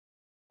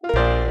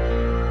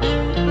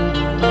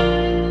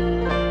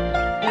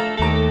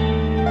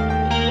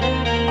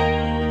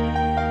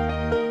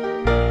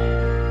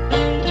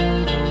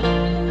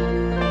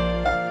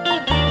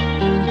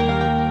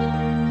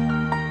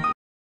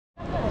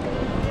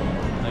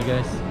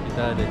guys,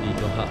 kita ada di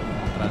Doha,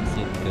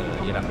 transit ke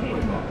Irak.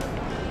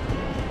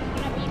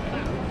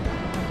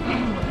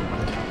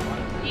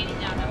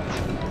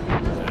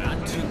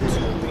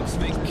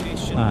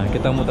 Nah,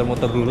 kita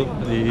muter-muter dulu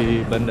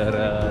di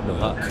bandara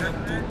Doha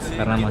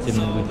karena masih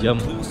nunggu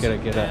jam,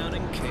 kira-kira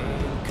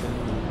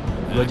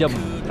 2 jam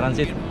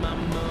transit.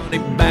 I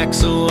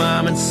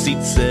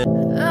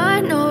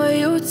know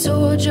you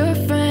told your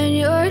friend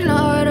you're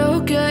not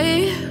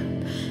okay,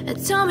 and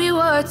tell me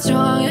what's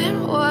wrong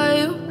and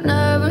why you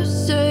never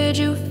said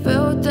you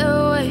felt that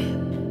way.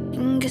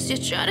 And guess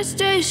you're trying to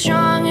stay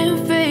strong and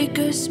fake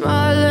a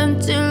smile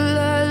until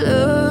I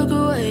look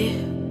away.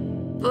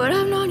 But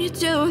I've known you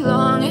too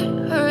long, it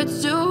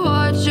hurts to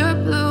watch your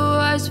blue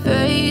eyes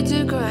fade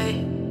to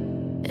gray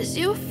as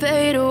you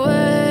fade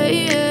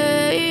away.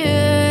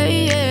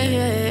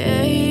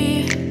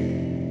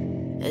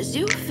 As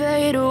you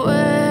fade away.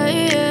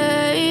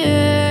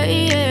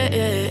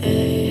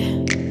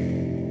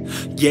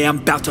 Yeah,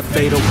 I'm about to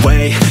fade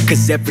away,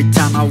 cause every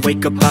time I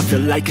wake up I feel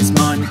like it's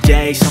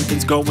Monday.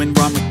 Something's going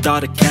wrong with all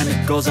the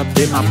chemicals up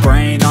in my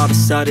brain. All of a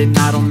sudden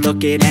I don't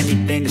look at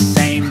anything the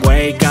same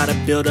way. Got a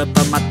build up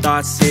of my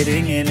thoughts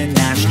sitting in an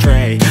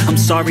ashtray. I'm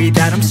sorry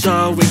that I'm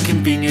so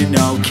inconvenient,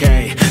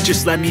 okay.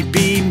 Just let me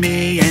be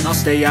me and I'll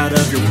stay out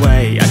of your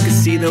way. I can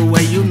see the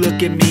way you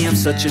look at me, I'm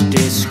such a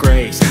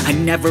disgrace. I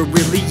never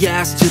really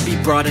asked to be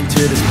brought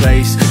into this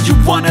place. You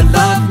wanna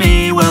love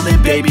me? Well then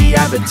baby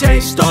I have a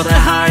taste. All the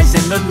highs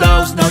and the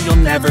lows, no,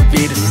 you'll never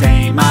be the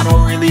same. I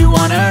don't really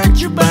wanna hurt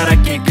you, but I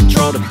can't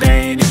control the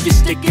pain. If you're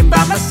sticking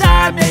by my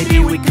side,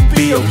 maybe we could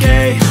be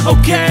okay.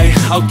 Okay,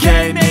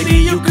 maybe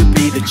you could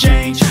be the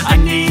change I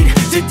need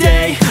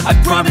today. I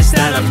promise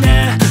that I've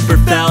never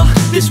felt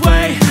this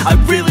way. I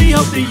really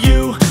hope that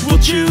you will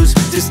choose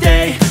to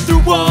stay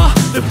through all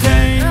the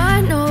pain.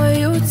 I know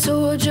you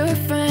told your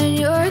friend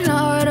you're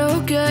not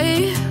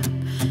okay,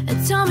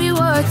 and tell me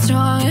what's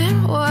wrong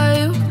and why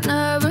you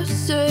never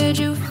said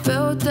you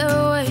felt that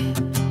way.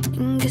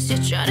 Guess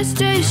you're trying to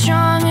stay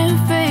strong and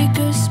fake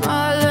a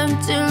smile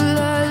until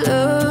I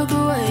look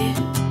away.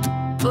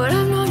 But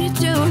I've known you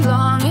too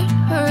long, it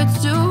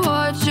hurts to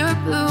watch your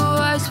blue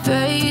eyes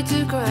fade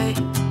to gray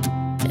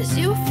as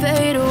you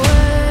fade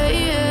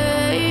away.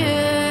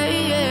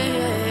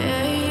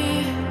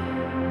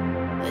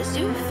 As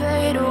you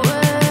fade away.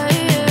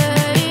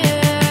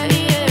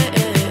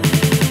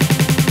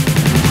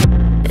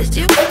 As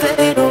you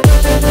fade away.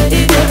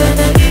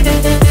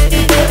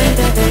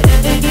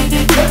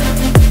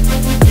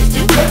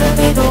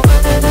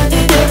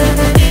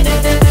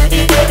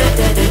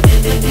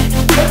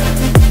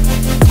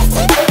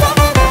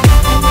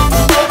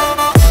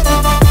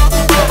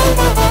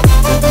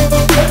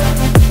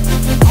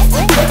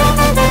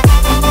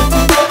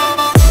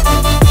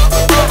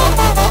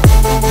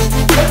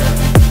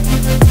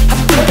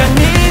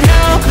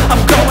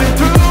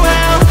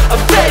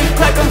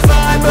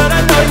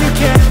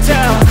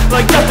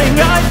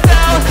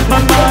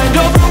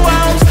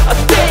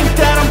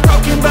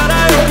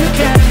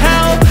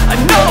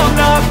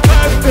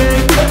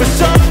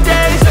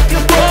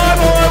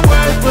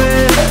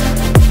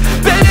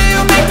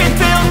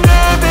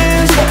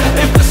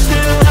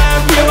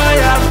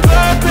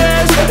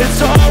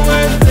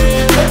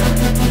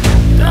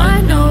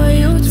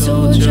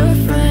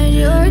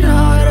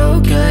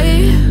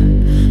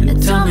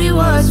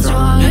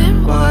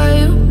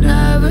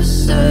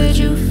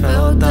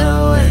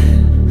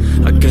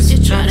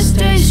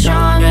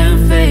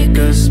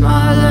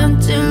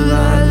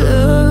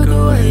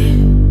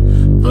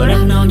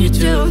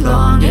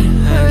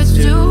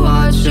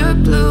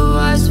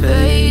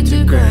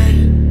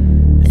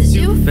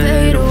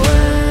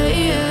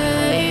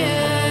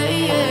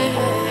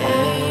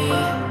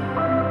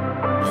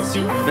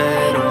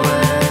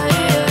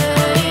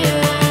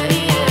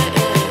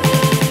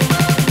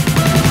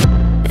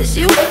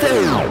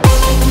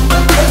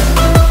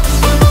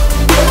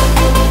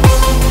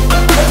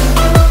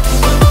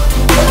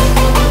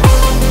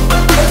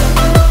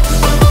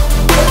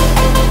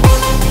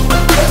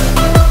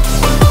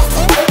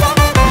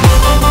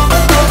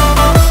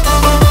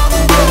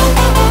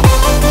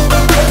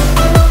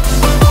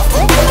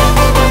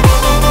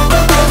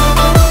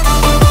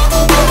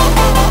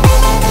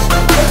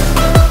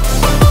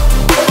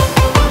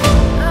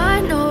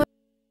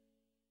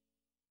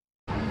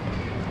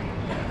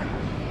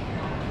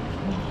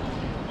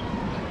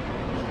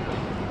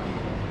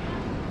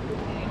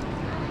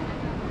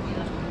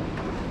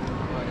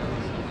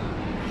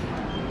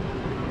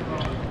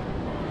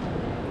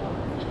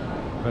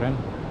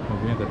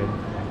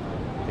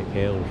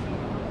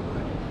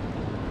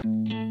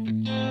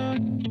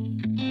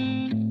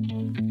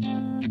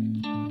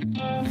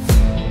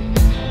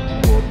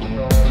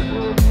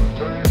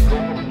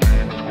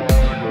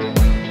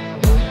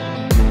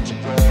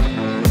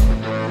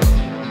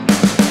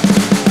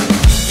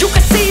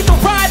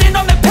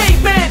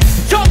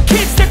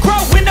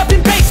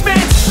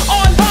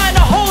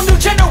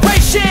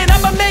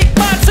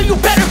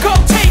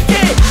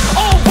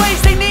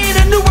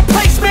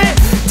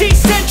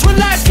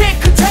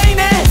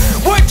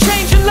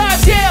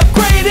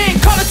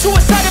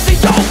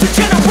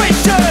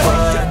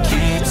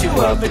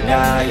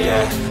 night,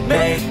 yeah.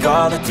 Make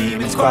all the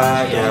demons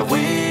quiet, yeah.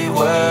 We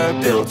were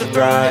built to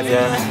thrive,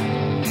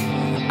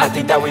 yeah. I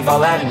think that we've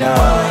all had enough.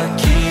 What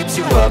keeps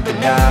you up at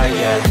night,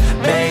 yeah.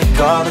 Make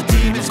all the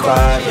demons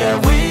quiet, yeah.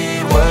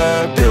 We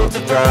were built to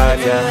thrive,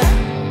 yeah.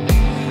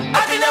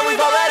 I think that we've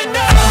all had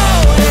enough.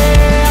 Oh,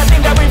 yeah, I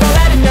think that we've all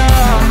had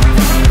enough.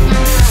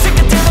 Sick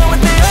of dealing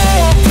with the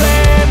old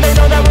plan. They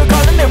know that we're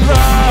calling it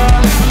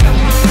wrong.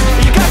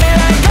 You got me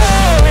like,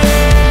 oh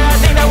yeah, I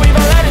think that we've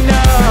all had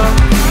enough.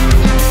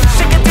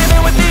 Sick of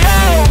dealing with the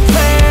old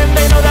plan.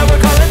 They know that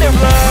we're calling it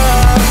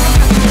wrong.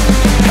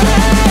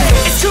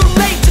 Hey, it's too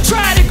late to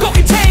try to go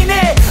contain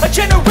it. A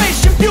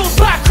generation fueled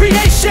by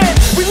creation.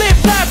 We live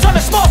lives on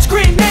a small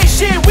screen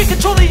nation. We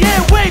control the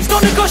airwaves,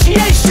 no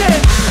negotiation.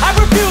 I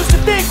refuse to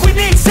think we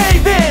need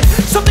saving.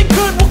 Something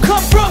good will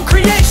come from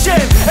creation.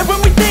 And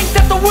when we think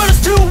that the world is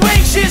too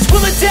anxious,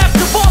 we'll adapt,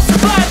 evolve,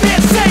 survive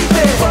and save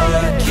it.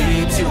 What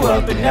keeps you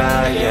up at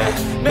night, yeah.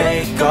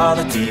 Make all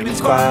the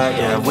demons quiet,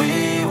 yeah.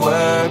 We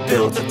were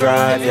built to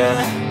thrive, yeah.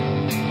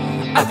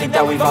 I think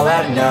that we've all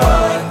had enough.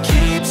 What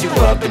keeps you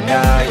up at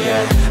night,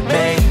 yeah.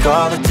 Make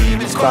all the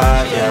demons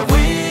quiet, yeah.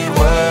 We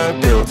were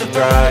built to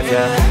thrive,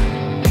 yeah.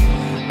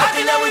 I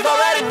think that we've all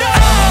had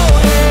enough. Oh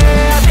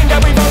yeah, I think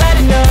that we've all had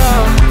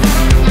enough.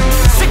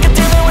 Sick of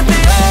dealing with the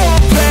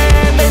old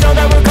plan. They know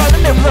that we're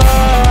calling it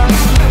wrong.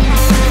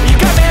 You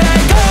got me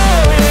like,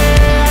 oh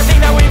yeah, I think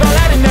that we've all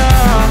had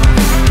enough.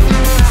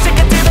 Sick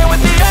of dealing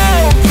with the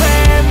old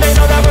plan. They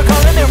know that we're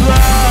calling it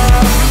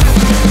wrong.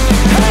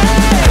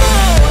 Hey,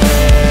 oh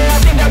yeah,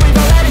 I think that we've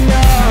all had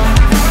enough.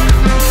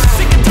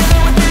 Sick of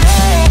dealing with the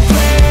old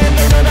plan.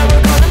 They know that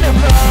we're calling it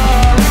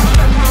wrong.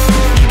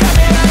 You got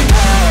me like,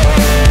 oh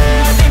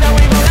yeah, I think that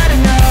we've all had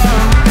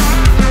enough.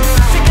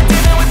 Sick of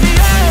dealing with the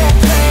old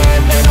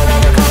plan. They know that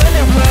we're calling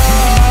it wrong.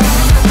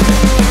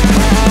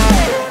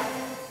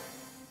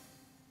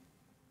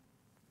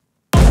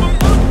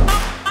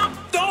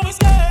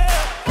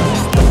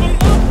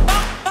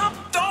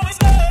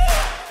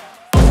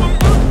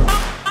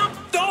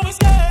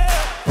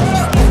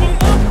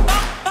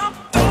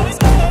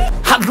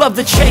 I love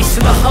the chase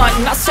and the hunt,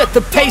 and I set the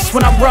pace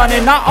when I'm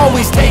running. I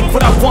always take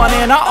what I want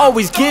and I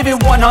always give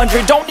it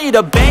 100. Don't need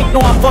a bank,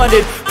 no I'm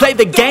funded. Play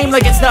the game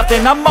like it's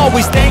nothing. I'm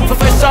always thankful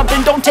for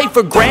something. Don't take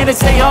for granted,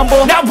 stay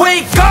humble. Now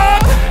wake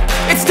up!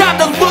 It's time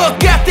to look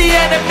at the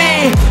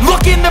enemy.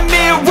 Look in the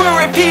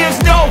mirror if he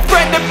is no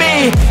friend to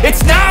me.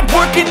 It's not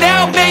working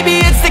out,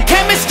 maybe it's the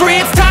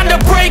chemistry. It's time to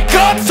break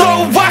up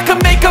so I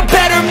can make a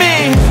better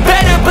me.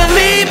 Better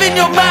believe in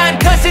your mind,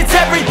 cause it's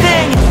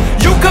everything.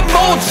 You can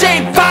mold,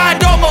 shape,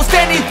 find almost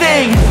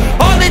anything.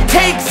 All it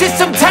takes is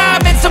some time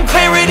and some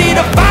clarity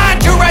to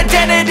find your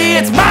identity.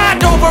 It's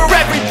mind over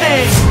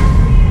everything.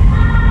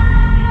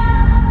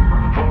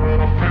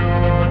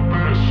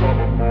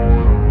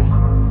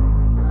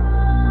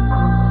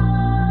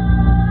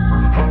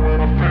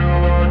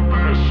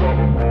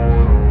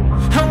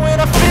 And when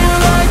I feel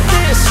like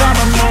this, I'm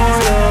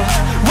immortal.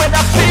 When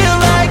I feel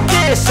like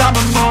this, I'm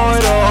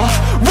immortal.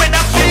 When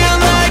I feel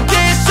like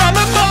this, I'm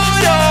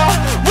immortal.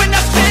 When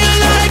I feel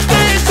like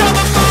this, I'm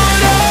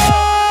immortal.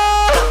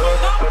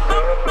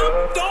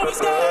 Don't be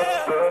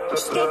scared.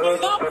 Just step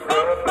it up.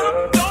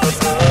 Don't be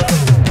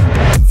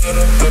scared.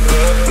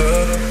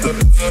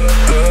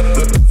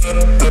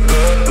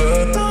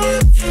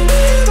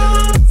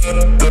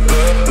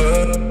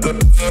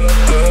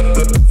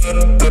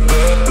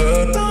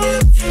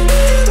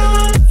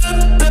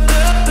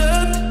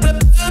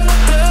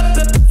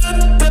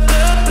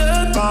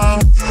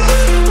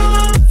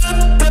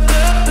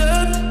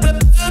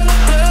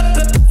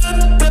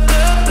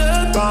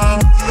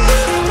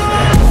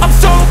 I'm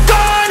so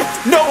gone,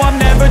 no I'm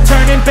never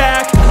turning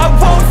back. I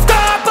won't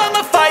stop,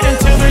 I'ma fight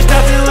until there's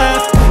nothing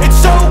left. It's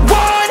so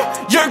on,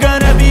 you're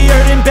gonna be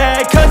hurting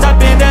bad. Cause I've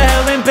been to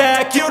hell and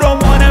back. You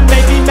don't wanna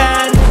make me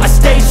mad. I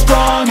stay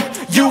strong,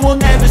 you will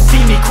never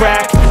see me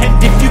crack.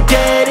 And if you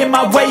get in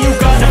my way, you're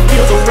gonna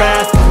feel the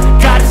wrath.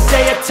 Gotta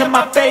say it to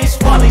my face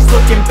while he's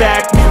looking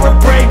back. Mirror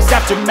breaks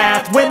after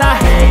math. When I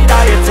hate,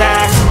 I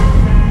attack.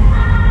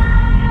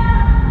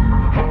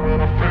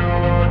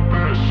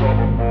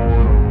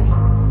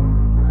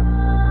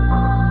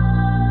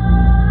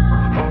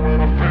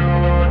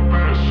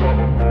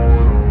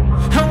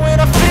 And when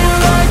I feel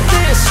like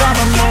this, I'm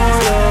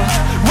immortal.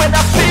 When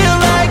I feel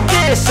like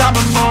this, I'm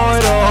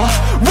immortal.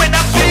 When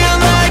I feel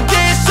like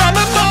this, I'm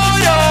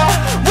immortal.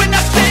 When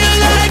I feel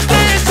like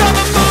this, I'm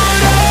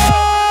immortal.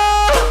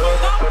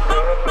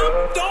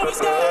 Don't be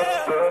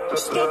scared.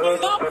 Just step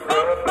it up.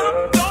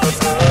 Don't be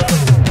scared.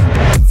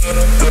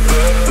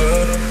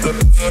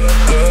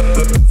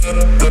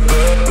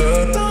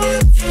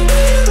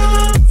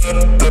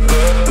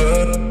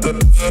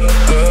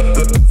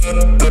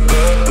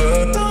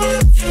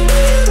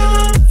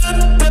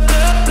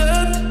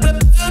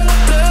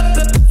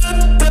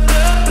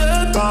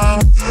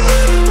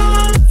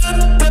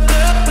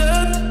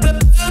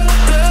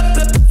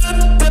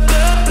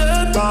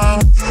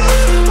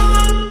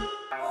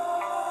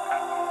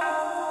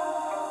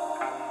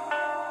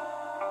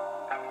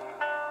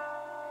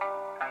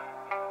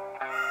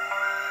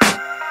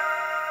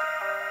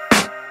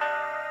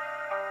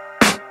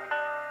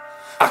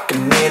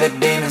 can hear the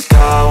demons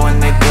call when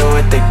they do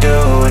what they do.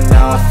 And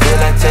now I feel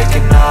like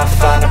taking off,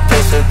 find a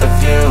place with a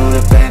view.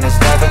 The pain is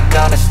never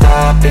gonna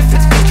stop if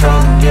it's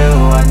controlling you.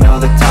 I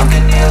know that time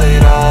can heal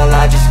it all,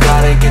 I just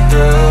gotta get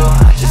through.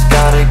 I just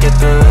gotta get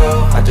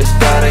through, I just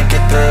gotta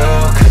get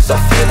through. Cause I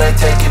feel like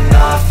taking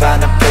off,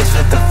 find a place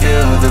with a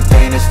view. The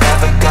pain is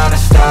never gonna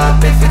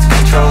stop if it's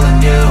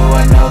controlling you.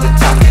 I know that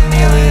time can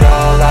heal it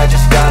all, I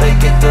just gotta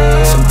get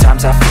through.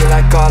 Sometimes I feel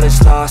like all is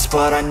lost,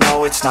 but I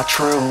know it's not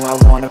true. I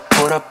wanna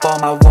put up all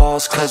my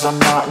walls cause I'm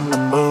not in the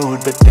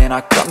mood, but then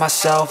I cut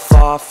myself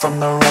off from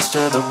the rest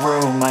of the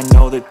room. I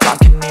know that time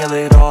can heal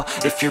it all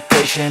if you're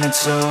patient and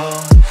soon.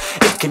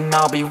 It can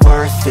all be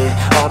worth it,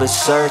 all the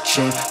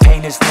searching.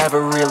 Pain is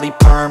never really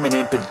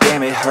permanent, but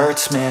damn it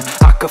hurts, man.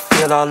 I could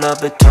feel all of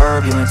the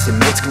turbulence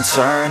and it's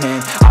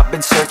concerning. I've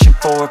been searching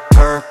for a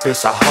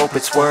purpose, I hope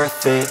it's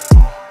worth it.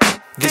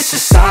 This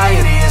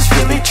society is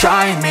really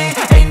trying me.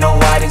 Ain't no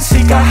hide and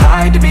seek, I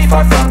hide to be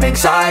far from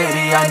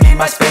anxiety. I need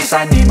my space,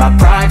 I need my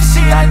privacy.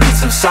 I need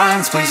some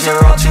silence, please,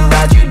 you're all too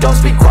loud. You don't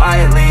speak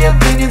quietly,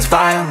 opinions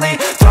violently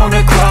thrown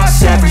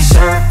across every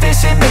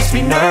surface. It makes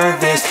me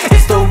nervous,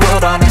 it's the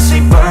world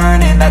honestly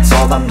burning. That's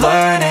all I'm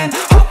learning,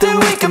 hope that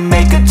we can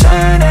make a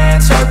turn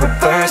and start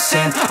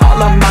reversing. All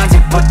our minds,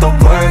 we put the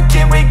work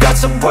in, we got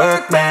some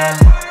work, man.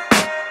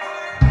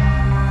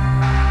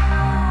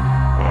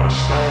 I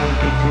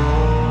started to grow.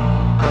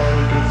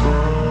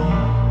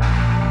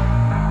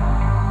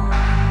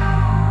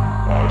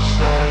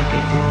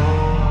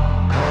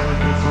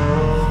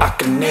 I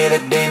can hear the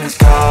demons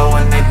call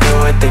when they do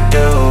what they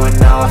do. And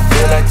now I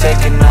feel like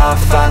taking off,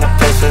 find a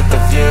place with a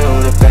view.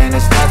 The pain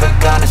is never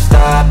gonna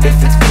stop if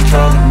it's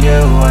controlling you.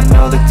 I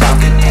know that time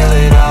can heal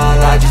it all,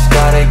 I just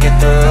gotta get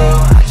through.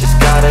 I just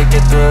gotta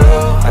get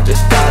through, I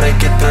just gotta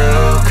get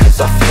through.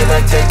 Cause I feel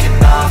like taking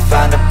off,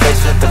 find a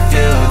place with a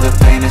view. The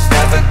pain is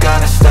never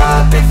gonna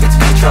stop if it's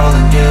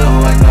controlling you.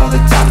 I know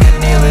that time can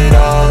heal it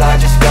all, I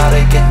just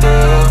gotta get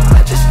through.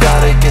 I just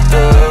gotta get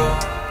through.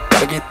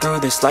 Gotta get through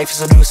this, life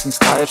is a nuisance,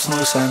 tie up some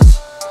loose ends.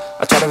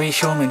 I try to be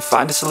human,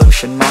 find a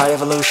solution, my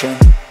evolution.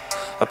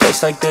 A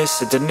place like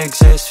this, it didn't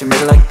exist, we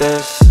made it like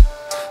this.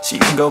 So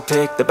you can go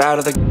pick the bad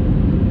or the...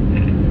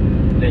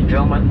 Ladies and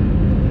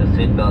gentlemen, the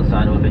seatbelt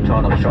sign will be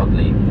turned off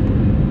shortly.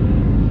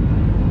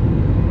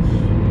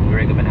 We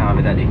recommend,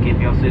 however, that you keep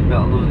your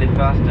seatbelt loosely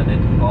fastened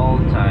at all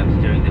times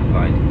during the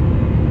flight.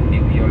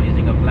 If you are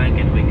using a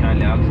blanket, we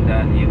kindly ask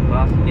that you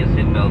fasten your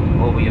seatbelt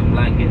over your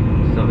blanket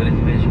so it is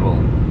visible.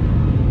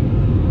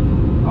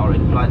 Our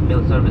in-flight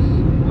meal service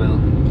will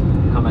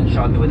come in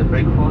shortly with a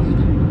breakfast,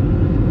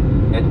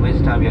 at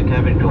which time your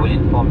cabin crew will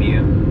inform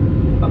you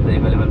of the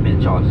available meal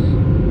choice.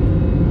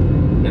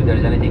 If there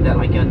is anything that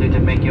we can do to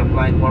make your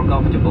flight more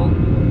comfortable,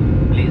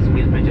 please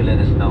feel free to let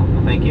us know.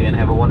 Thank you and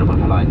have a wonderful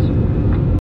flight.